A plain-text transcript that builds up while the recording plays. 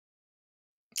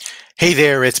Hey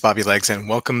there, it's Bobby Legs, and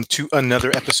welcome to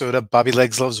another episode of Bobby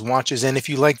Legs Loves Watches. And if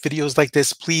you like videos like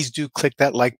this, please do click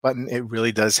that like button. It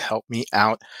really does help me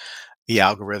out, the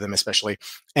algorithm especially.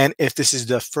 And if this is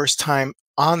the first time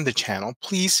on the channel,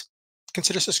 please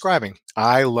consider subscribing.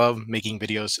 I love making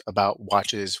videos about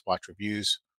watches, watch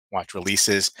reviews, watch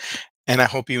releases, and I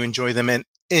hope you enjoy them. And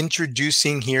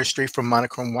introducing here straight from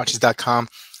monochromewatches.com,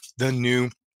 the new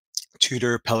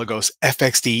Tudor Pelagos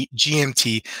FXD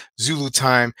GMT Zulu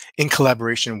time in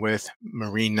collaboration with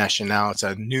Marine Nationale. It's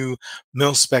a new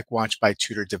mil-spec watch by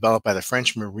Tudor developed by the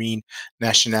French Marine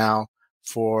Nationale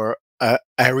for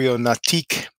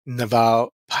aéronautique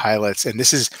naval pilots. And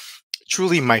this is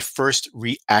truly my first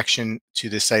reaction to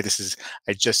this site.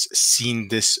 I just seen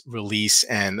this release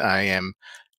and I am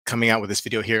coming out with this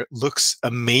video here. Looks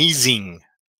amazing.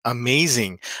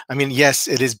 Amazing. I mean, yes,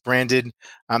 it is branded.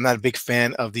 I'm not a big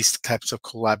fan of these types of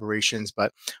collaborations,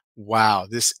 but wow,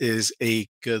 this is a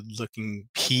good looking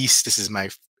piece. This is my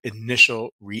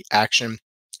initial reaction.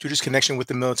 Tudor's connection with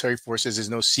the military forces is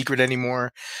no secret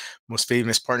anymore. Most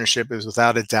famous partnership is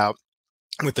without a doubt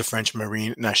with the French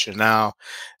Marine Nationale.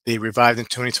 They revived in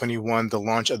 2021 the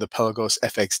launch of the Pelagos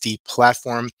FXD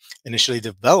platform, initially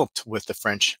developed with the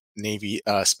French Navy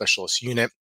Specialist Unit.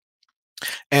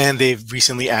 And they've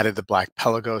recently added the Black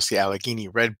Pelagos, the Allegheny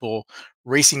Red Bull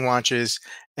racing watches,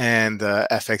 and the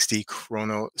FXD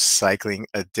Chrono Cycling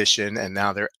Edition. And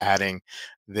now they're adding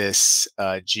this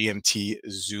GMT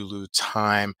Zulu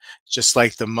time. Just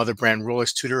like the mother brand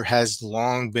Rolex, Tudor has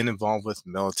long been involved with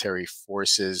military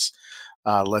forces.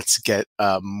 Let's get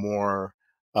more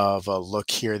of a look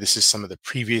here. This is some of the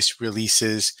previous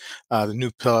releases. The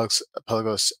new Pelagos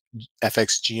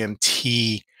FX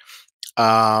GMT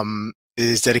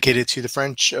is dedicated to the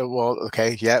French. Well,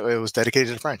 okay, yeah, it was dedicated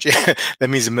to the French. Yeah, that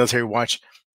means a military watch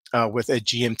with a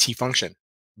GMT function.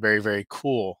 Very, very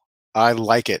cool. I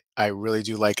like it. I really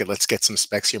do like it. Let's get some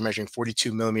specs here. Measuring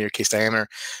 42 millimeter case diameter,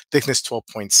 thickness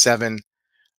 12.7.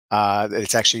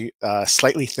 It's actually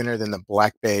slightly thinner than the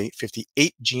Black Bay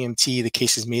 58 GMT. The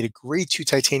case is made of grade 2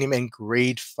 titanium and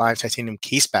grade 5 titanium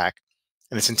case back,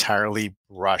 and it's entirely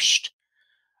brushed.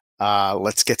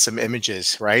 Let's get some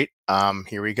images, right?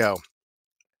 Here we go.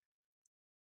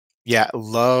 Yeah,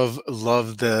 love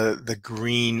the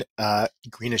green,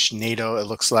 greenish NATO. It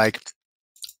looks like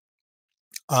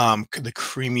the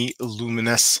creamy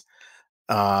luminous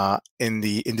in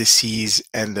the indices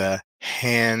and the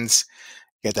hands.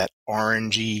 Get that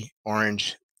orange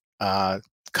uh,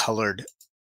 colored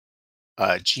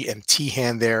GMT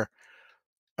hand there.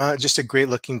 Just a great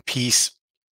looking piece.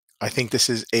 I think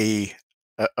this is a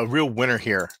real winner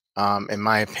here, in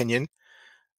my opinion.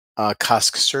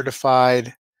 COSC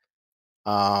certified.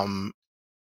 Um,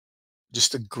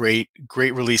 just a great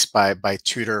release by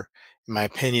Tudor, in my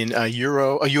opinion. A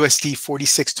USD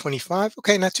 46.25.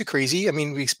 Okay, not too crazy. I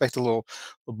mean, we expect a little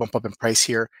bump up in price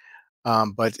here.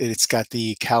 But it's got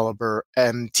the caliber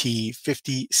MT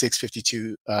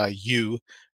 5652 U,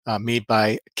 made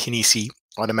by Kinesi,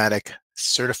 automatic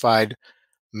certified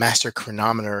master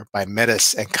chronometer by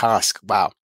Metis and COSC.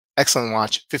 Wow, excellent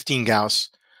watch. 15 Gauss,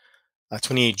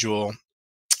 28 Joule,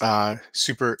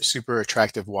 super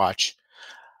attractive watch.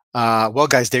 Well,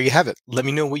 guys, there you have it. Let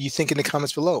me know what you think in the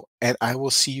comments below, and I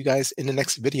will see you guys in the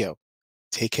next video.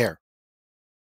 Take care.